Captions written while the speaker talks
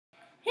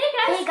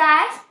Hey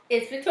guys,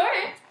 it's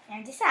TheTorii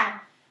and Siaah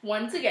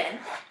once again,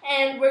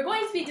 and we're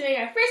going to be doing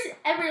our first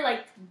ever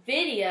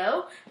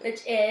video,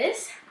 which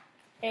is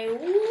a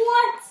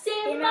what's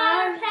in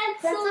my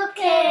pencil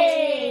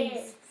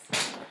case.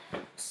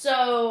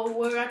 So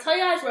we're gonna tell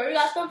you guys where we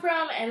got them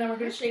from, and then we're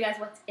gonna show you guys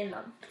what's in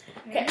them.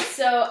 Okay,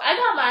 so I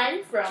got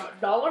mine from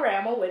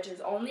Dollarama, which is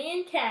only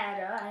in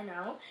Canada, I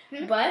know,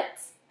 but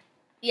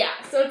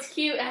yeah, so it's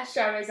cute, it has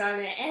strawberries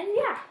on it, and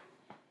yeah,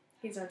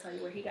 he's gonna tell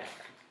you where he got it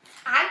from.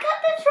 I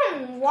got this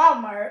from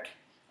Walmart.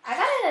 I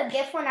got it a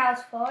gift when I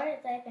was 4.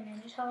 It's like a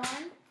Ninja Turtle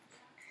one.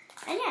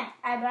 And yeah,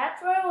 I bought it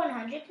for a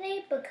 100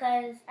 plate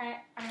because I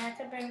had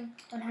to bring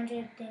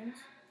 100 things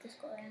to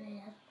school and I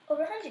have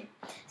over 100.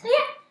 So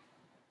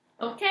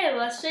yeah. Okay,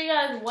 let's show you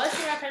guys what's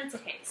in our pencil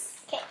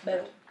case. Okay.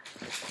 Boom.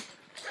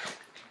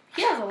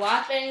 He has a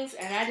lot of things,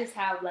 and I just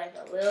have like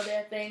a little bit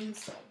of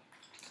things. So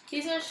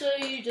he's gonna show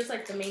you just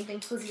like the main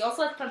things, because he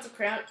also has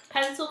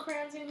pencil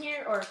crayons in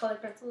here, or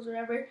colored pencils or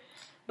whatever.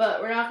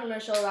 But we're not gonna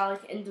show that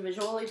like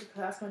individually because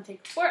that's gonna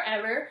take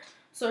forever.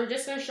 So we're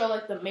just gonna show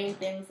like the main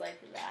things like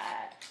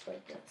that,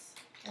 like this,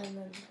 and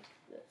then like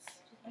this.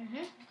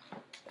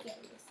 Yeah.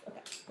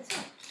 Okay. This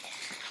one.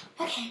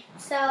 Okay,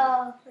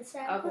 so let's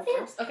start with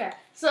you. Okay,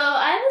 so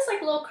I have this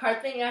like little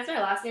card thing. It has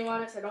my last name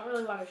on it, so I don't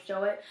really want to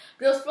show it.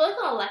 But it was for like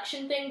an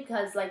election thing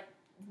because like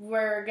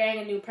we're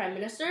getting a new prime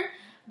minister.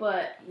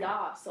 But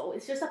yeah, so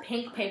it's just a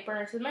pink paper.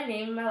 It says my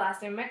name and my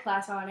last name and my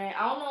class on it.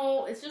 I don't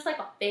know. It's just like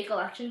a fake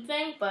election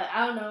thing, but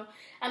I don't know.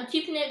 I'm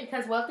keeping it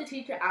because what if the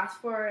teacher asks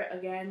for it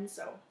again?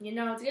 So you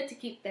know, it's good to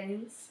keep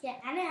things. Yeah,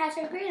 and it has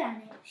her grade on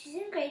it. She's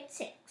in grade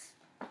 6.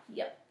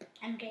 Yep.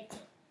 I'm grade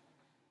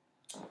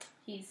 2.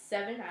 He's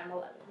 7. I'm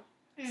 11.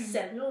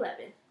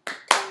 7-11.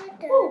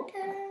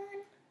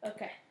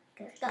 Okay.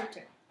 Good.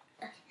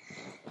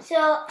 So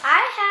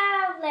I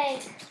have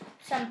like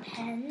some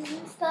pens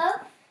and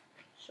stuff.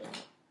 Sure.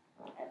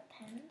 I have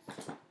pens.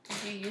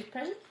 Do you use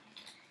pens?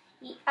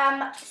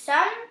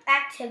 Some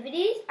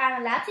activities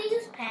I'm allowed to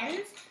use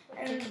pens,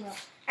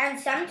 and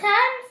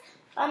sometimes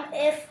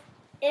if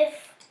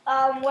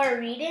we're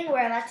reading,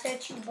 we're allowed to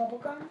chew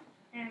bubblegum,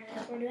 and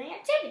we're doing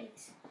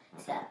activities.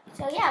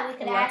 So yeah, we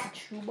could add to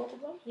chew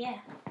bubblegum. Yeah.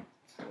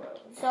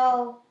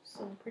 So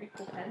some pretty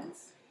cool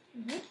pens.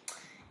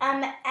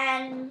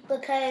 And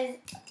because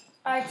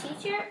our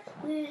teacher,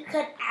 we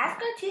could ask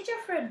our teacher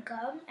for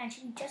gum, and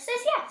she just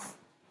says yes.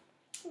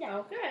 Yeah.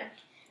 Okay.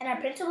 And our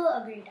principal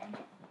agreed on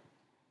it.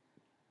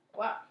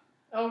 Wow.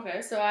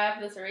 Okay, so I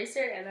have this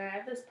eraser, and then I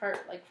have this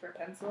part like for a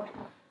pencil,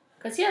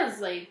 cause he has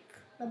like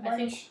A bunch. I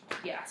think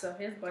yeah. So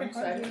he has a bunch.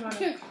 So I just want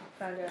to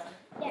find out.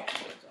 Yeah.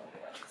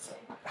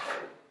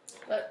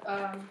 But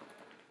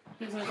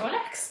he's gonna go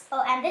next.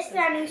 Oh, and this is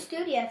our new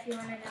studio, if you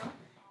want to know.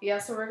 Yeah,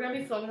 so we're gonna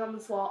be filming on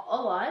this wall a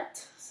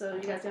lot. So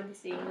you guys are gonna be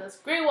seeing this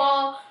gray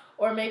wall,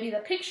 or maybe the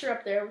picture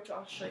up there, which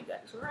I'll show you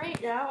guys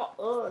right now.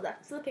 Oh,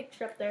 that's the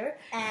picture up there.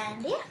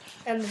 And yeah.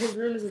 And his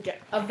room is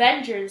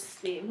Avengers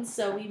themed,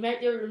 so we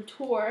might do a room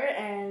tour.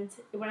 And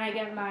when I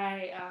get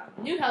my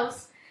new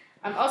house,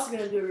 I'm also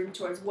gonna do a room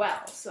tour as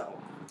well.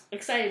 So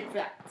excited for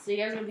that. So you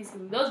guys are gonna be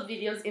seeing those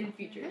videos in the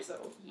future.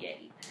 So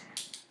yay!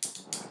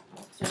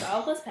 So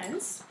all those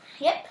pens.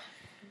 Yep.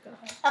 Go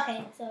ahead.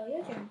 Okay, so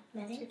your turn.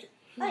 Your turn.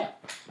 Oh, yeah.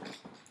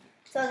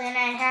 So then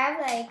I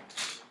have like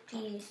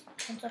these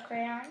pencil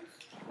crayons.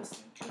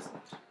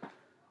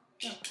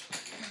 No.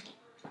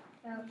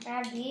 So I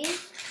have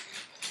these.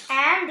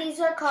 And these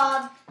are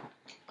called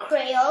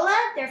Crayola.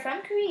 They're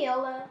from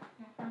Crayola.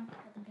 Not from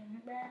a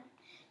different brand.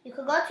 You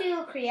could go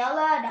to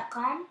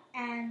Crayola.com,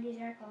 and these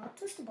are called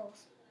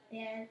Twistables.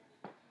 They're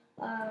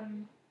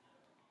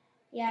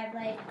have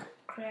like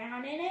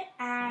crayon in it,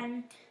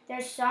 and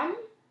there's some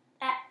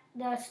at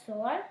the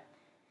store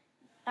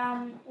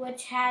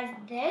which has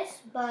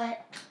this,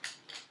 but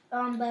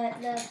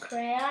the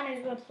crayon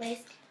is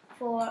replaced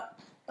for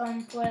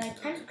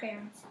like pencil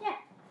crayons. Yeah.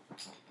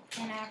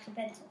 And I have some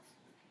pencils.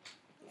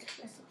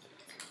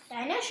 So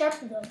I know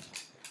sharpen them.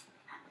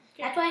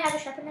 That's why I have a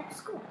sharpener at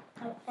school.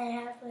 I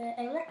have an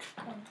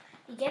electric one.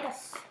 You get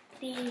us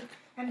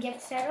get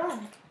it set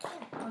on. Yeah.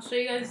 I'll show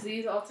you guys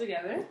these all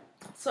together.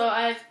 So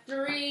I have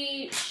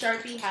 3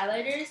 Sharpie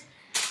highlighters,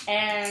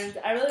 and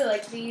I really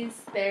like these.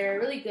 They're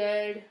really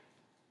good.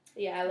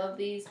 Yeah, I love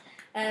these.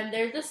 And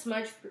they're the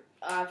smudge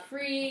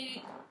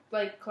free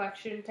like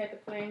collection type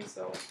of thing.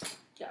 So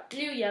yeah,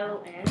 blue,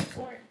 yellow, and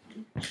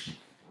orange.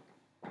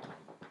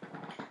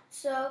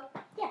 So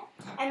yeah,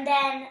 and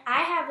then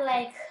I have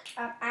like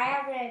I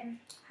have a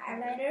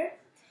highlighter.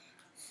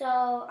 So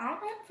I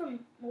don't know from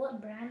what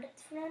brand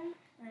it's from.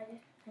 I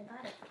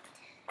got it.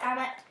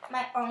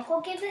 My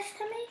uncle gave this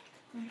to me.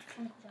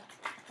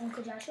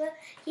 Uncle Joshua.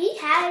 He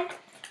had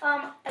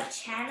a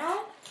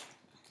channel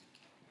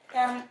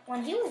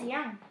when he was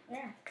young.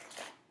 Yeah.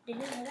 Did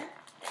you know that?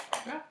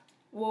 No.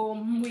 Well,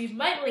 we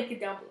might link it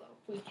down below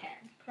if we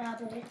can.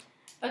 Probably.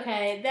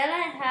 Okay, then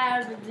I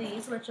have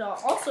these, which I'll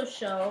also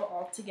show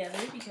all together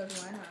because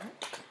why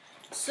not?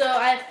 So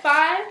I have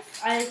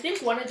 5. I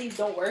think one of these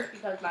don't work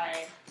because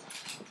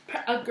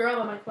a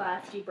girl in my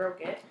class, she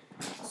broke it.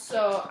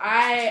 So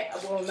I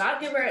will not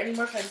give her any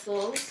more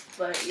pencils,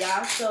 but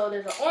yeah, so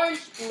there's an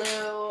orange,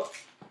 blue,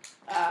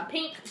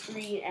 pink,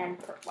 green, and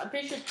purple. I'm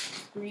pretty sure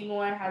the green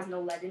one has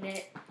no lead in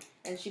it,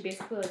 and she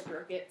basically like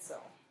broke it, so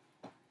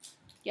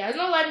yeah, there's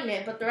no lead in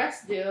it, but the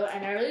rest do,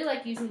 and I really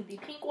like using the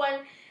pink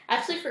one. I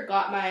actually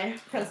forgot my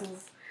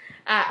pencils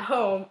at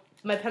home,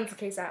 my pencil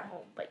case at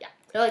home, but yeah,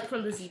 they're like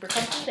from the Zebra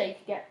company that you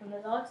can get from the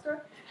dollar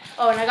store.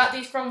 Oh, and I got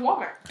these from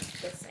Walmart.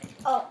 Just saying.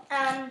 Oh,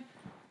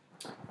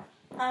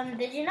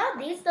 did you know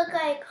these look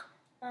like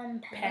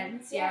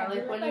pens? Yeah,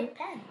 like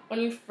pens. When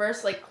you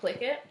first like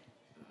click it,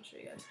 I'll show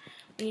you guys.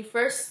 When you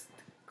first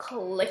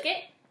click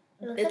it,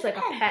 it's like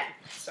a pen.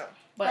 So,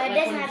 but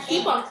like when you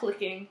keep on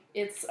clicking,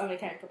 it's a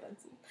mechanical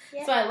pencil.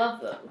 Yeah. So I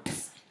love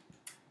those.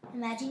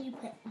 Imagine you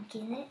put ink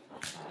in it.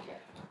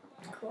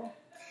 Cool.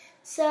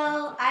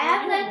 So I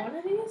have like one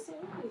of these.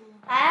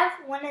 I have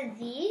one of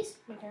these.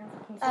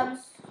 I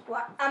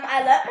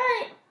let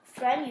my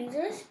friend use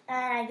this,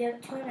 and I gave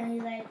it to him, and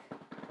he's like,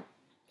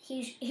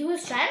 he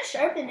was trying to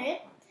sharpen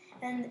it,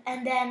 and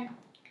then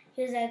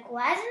he was like,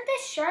 why isn't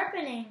this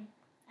sharpening?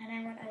 And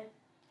I went,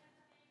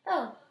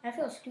 oh, I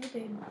feel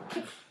stupid.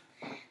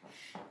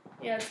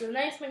 Yeah, it's a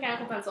nice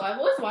mechanical pencil. I've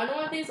always wanted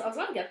one of these. I was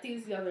gonna get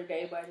these the other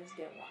day, but I just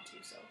didn't want to.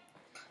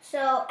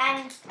 So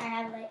and I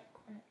have like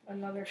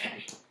another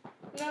pen.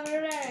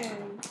 Another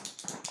pen.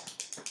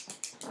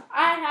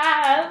 I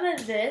have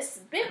this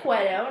Bic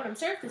whiteout, and I'm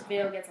sorry if this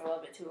video gets a little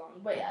bit too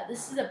long, but yeah,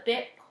 this is a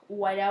Bic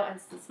whiteout, and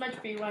it's the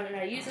smudge-free one, and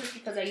I use this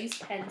because I use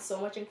pens so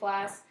much in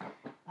class.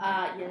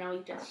 You know,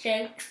 you just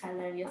shake, and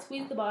then you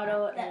squeeze the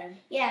bottle, and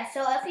yeah.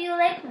 So if you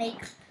like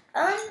make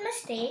a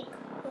mistake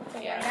with the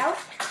whiteout,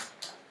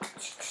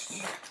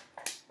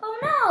 oh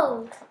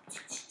no!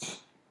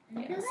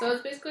 Yeah, so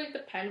it's basically like the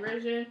pen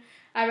version.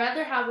 I'd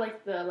rather have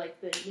like the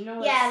you know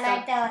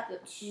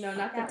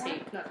not the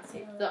tape,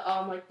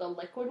 the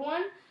liquid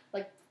one.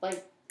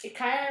 Like it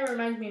kind of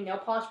reminds me of nail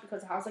polish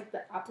because it has like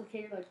the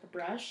applicator, like the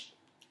brush,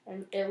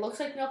 and it looks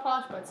like nail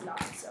polish, but it's not.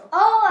 So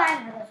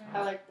I know those.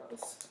 I like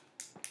those.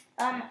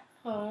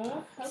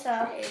 Oh. Okay. So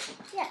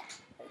yeah.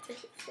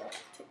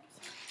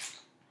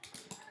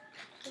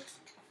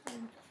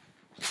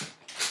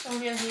 Oh,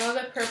 here's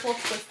another purple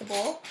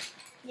twistable.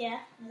 Yeah,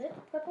 is it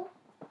purple?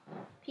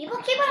 People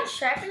keep on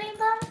sharpening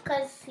them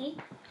because, see,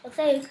 looks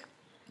like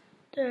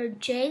they're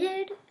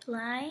jagged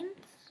lines.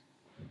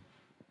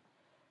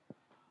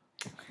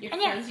 Your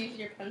friends use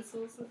your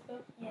pencils and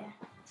stuff? Yeah.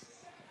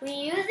 We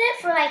use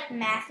it for, like,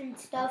 math and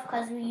stuff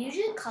because we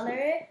usually color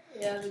it.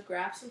 Yeah, the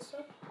graphs and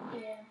stuff?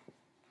 Yeah.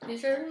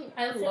 These are,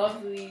 I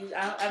love these.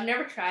 I've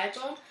never tried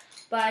them,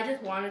 but I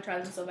just want to try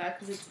them so bad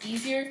because it's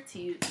easier to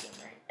use them,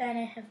 right? And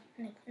I have,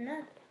 like,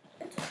 another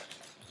pencil.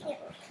 Yeah.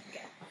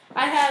 Okay.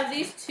 I have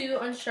these two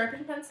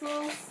unsharpened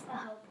pencils.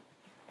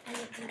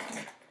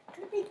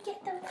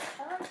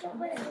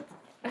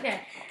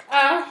 Okay.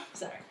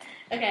 Sorry.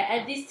 Okay, I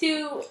have these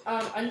two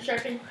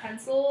unsharpened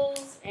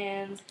pencils,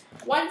 and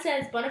one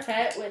says Bon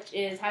Appetit, which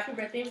is Happy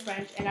Birthday in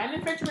French, and I'm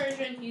in French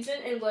immersion. He's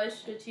in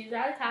English, which he's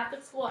at a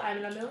Catholic school. I'm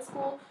in a middle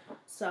school,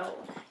 so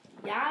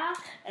yeah.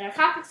 And a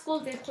Catholic school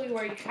is basically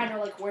where you kind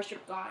of like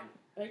worship God,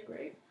 like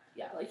right?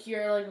 Yeah, like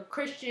you're like a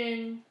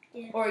Christian,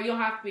 or you don't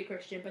have to be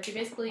Christian, but you're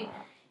basically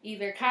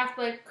either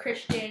Catholic,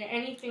 Christian,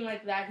 anything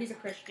like that. He's a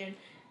Christian.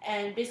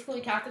 And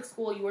basically Catholic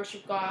school, you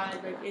worship God.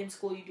 Like in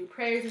school, you do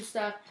prayers and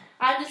stuff.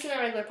 I'm just in a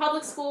regular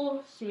public school,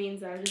 which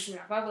means I'm just in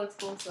a public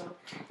school. So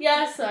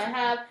yeah, so I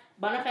have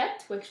Bon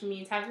Appetit, which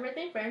means Happy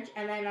Birthday in French.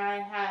 And then I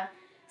have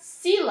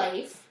Sea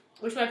Life,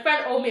 which my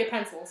friend owed me a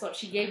pencil, so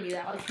she gave me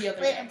that like the other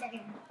day. Wait a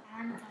second.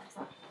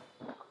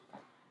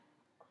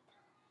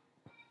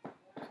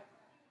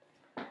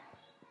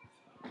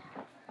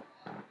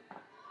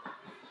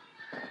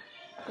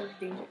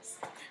 Dangerous.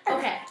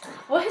 Okay,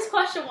 what his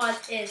question was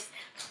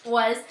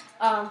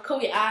could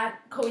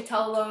we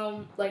tell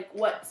them like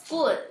what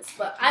school it is?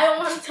 But I don't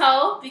want to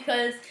tell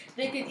because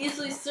they could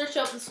easily search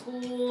up the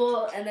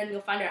school and then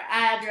you'll find our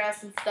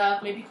address and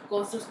stuff. Maybe you could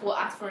go to the school,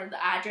 ask for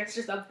the address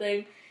or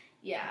something.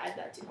 Yeah, I have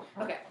that too.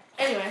 Okay.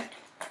 Anyway.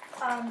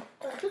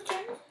 Who's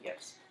turn?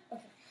 Yes.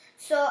 Okay.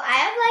 So I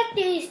have like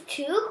these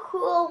two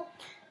cool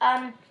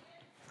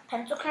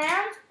pencil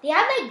crayons. They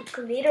have like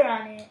glitter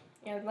on it.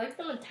 Yeah, I like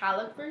the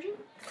metallic version.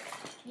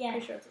 Yeah.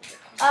 Sure it's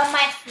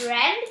my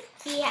friend,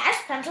 he has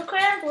pencil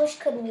crayons which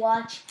could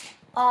wash.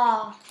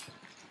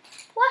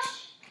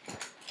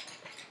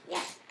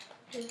 Yeah.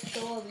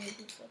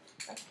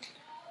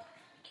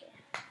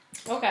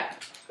 Okay.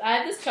 I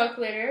have this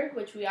calculator,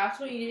 which we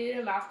actually needed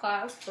in math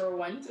class for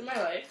once in my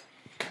life.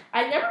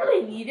 I never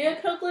really needed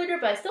a calculator,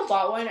 but I still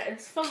bought one.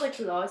 It's from like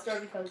the dollar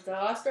store because the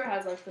dollar store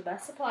has like the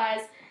best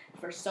supplies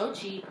for so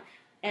cheap.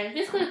 And it's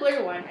basically a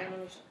glitter one.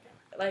 And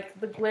like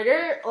the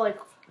glitter, like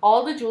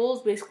all the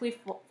jewels basically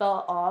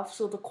fell off.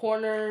 So the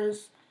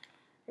corners,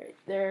 right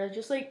there,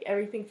 just like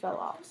everything fell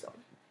off. So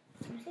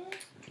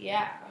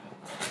yeah,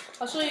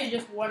 I'll show you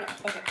just one.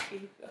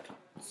 Okay.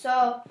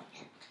 So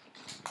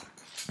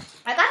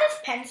I got this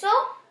pencil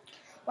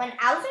when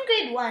I was in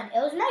grade 1. It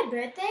was my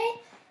birthday,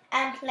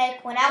 and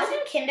like when I was in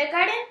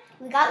kindergarten,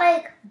 we got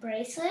like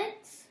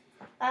bracelets.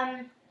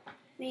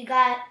 We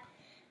got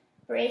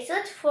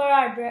bracelets for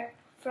our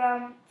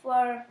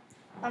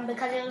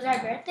because it was our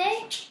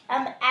birthday.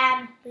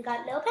 And we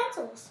got little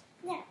pencils.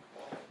 Yeah.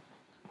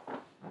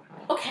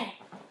 Okay.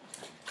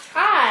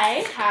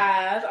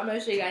 I'm gonna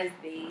show you guys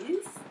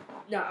these.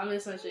 No, I'm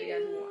just gonna show you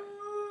guys more.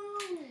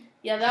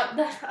 Yeah,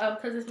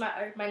 because it's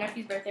my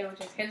nephew's birthday, which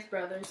is his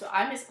brother. So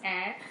I'm his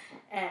aunt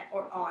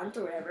or aunt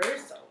or whatever.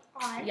 So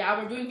yeah,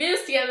 we're doing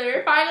videos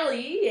together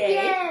finally. Yay.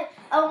 Yeah.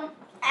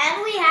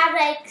 And we have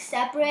like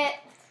separate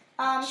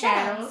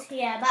channels.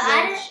 Yeah, but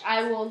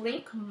I will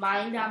link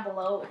mine down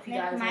below if you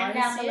guys want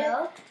to see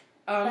it.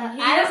 He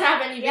doesn't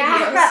have any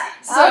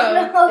videos,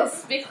 so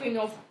it's basically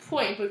no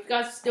point. But if you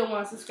guys still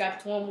want to subscribe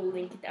to him, we'll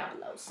link it down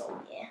below. So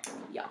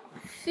yeah.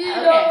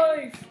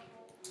 Okay.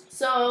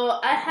 So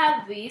I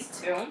have these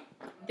two.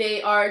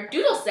 They are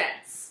doodle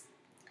sets.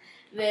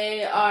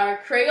 They are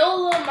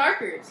Crayola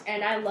markers,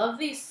 and I love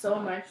these so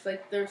much.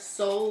 Like they're just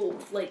so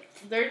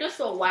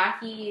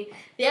wacky.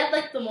 They have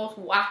like the most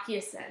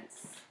wackiest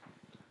scents.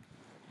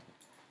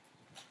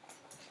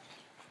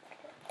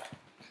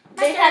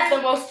 They had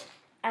the most.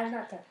 I'm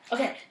not done.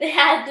 Okay, they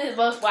had the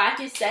most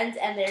wacky scents,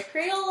 and they're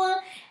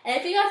Crayola. And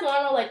if you guys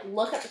want to like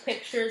look at the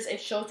pictures,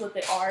 it shows what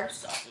they are.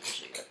 So I'm gonna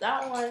show you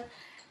that one,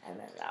 and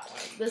then that one.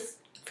 This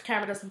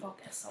camera doesn't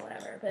focus or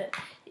whatever, but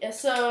yeah.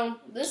 So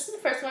this is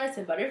the first one. It's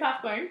a butter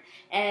popcorn,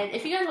 and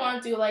if you guys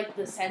want to do like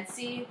the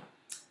Scentsy,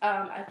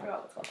 I forgot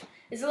what it's called.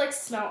 Is it like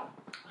smell?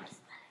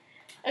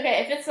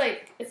 Okay, if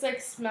it's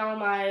like smell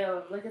my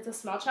like it's a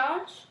smell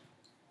challenge.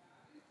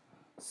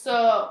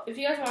 So, if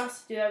you guys want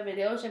us to do that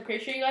video, which I'm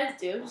pretty sure you guys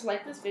do, just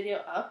like this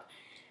video up.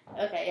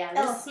 Okay, yeah,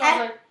 this smells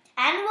like...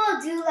 And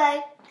we'll do,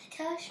 like,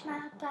 touch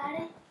my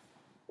body.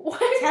 What?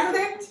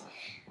 Challenge.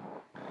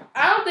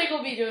 I don't think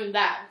we'll be doing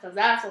that, because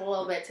that's a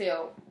little bit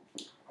too...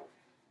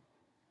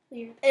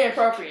 weird.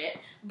 Inappropriate.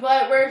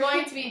 But we're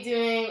going to be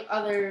doing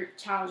other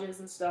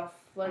challenges and stuff,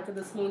 like the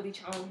smoothie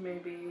challenge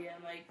maybe,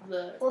 and like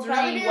the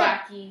three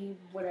wacky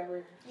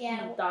whatever you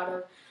thought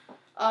of.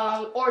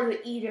 Or the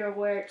eat or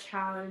wear it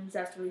challenge.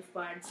 That's really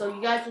fun. So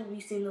you guys will be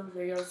seeing those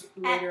videos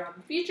later on in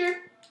the future.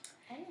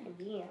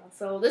 Yeah.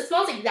 So this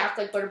smells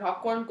exactly like butter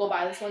popcorn. Go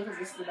buy this one because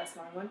this is the best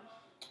smelling one.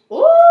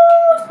 Ooh,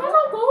 it smells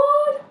so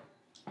good.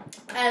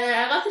 And then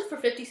I got this for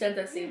 50 cents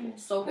at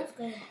Staples. So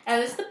good.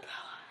 And it's the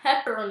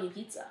pepperoni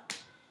pizza.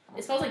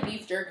 It smells like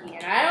beef jerky,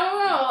 and I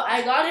don't know.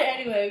 I got it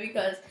anyway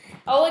because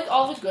I like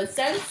all the good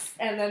scents,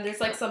 and then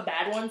there's like some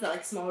bad ones that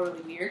like smell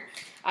really weird.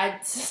 I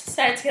just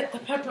decided to get the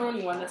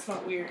pepperoni one that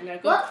smelled weird and a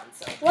good one.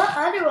 So. What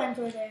other ones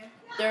were there?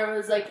 There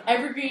was like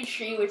evergreen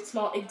tree, which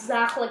smelled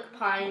exactly like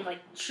pine, like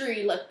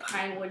tree, like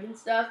pine wood and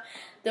stuff.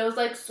 There was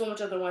like so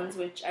much other ones,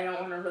 which I don't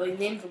want to really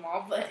name them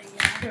all, but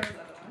yeah, there was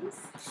other ones.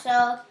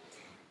 So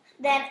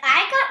then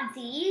I got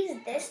these.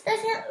 This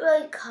doesn't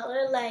really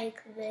color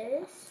like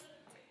this.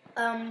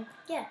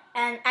 Yeah,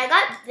 and I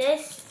got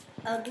this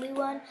ugly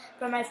one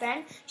from my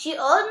friend. She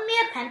owed me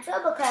a pencil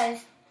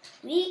because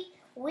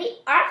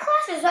our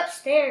class is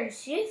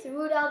upstairs. She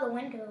threw it out the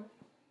window.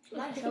 She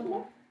got in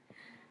trouble.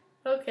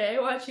 Okay,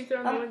 why'd she throw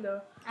it out the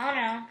window? I don't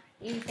know.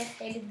 You just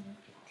hated me.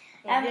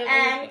 And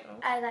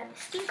I got the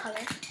skin color.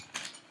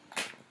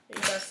 You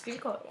got a skin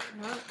color one,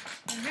 huh?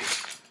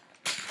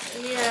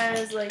 Yeah,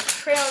 it's like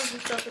crayons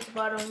and stuff at the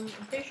bottom.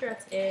 I'm pretty sure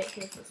that's it.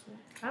 Here's this one.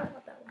 I don't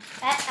want that one.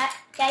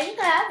 Yeah, you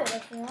can have it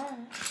if you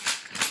want.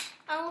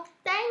 Oh,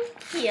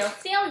 thank you.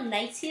 See how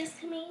nice he is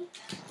to me?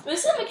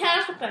 This is a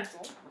mechanical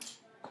pencil.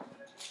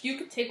 You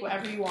can take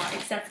whatever you want,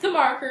 except for the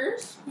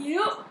markers.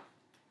 Yep.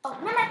 Oh,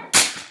 no.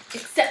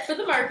 Except for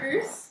the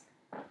markers.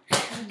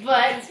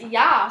 But,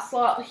 yeah,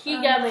 so he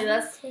gave me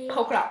this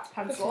polka dot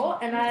pencil,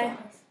 and I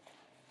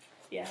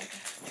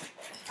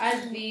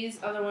have these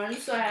other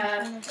ones. So I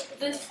have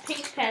this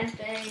pink pen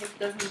thing. It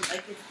doesn't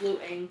like it's blue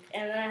ink,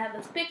 and then I have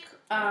this big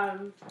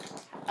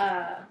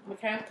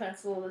mechanical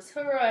pencil, this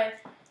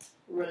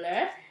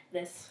ruler,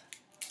 this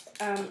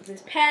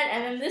pen,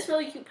 and then this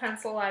really cute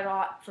pencil I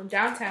got from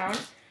downtown.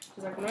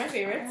 It's like one of my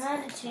favorites. I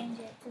have to change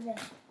it to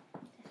this.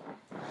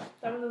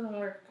 That one doesn't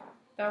work.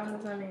 That one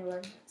doesn't have any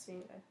lead.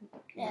 See, I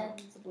think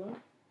it's the blue.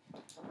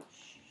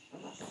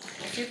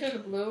 It's either the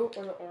blue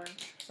or the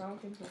orange. So I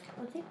don't think so.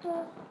 I think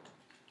the...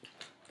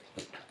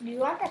 Do you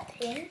want the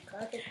pink?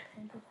 I'll take the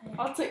pink. Okay.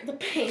 I'll take the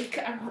pink.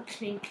 I want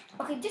pink.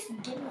 Okay, just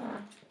give me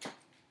one.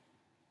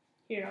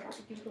 Here, I'll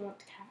take you want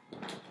the cat.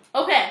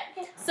 Okay,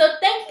 so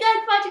thank you guys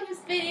for watching this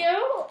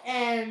video,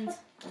 and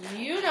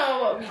you know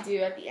what we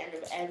do at the end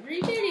of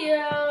every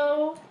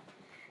video.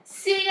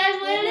 See you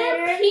guys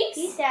later.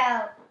 Peace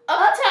out.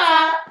 Up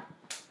top.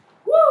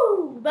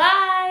 Woo!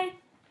 Bye.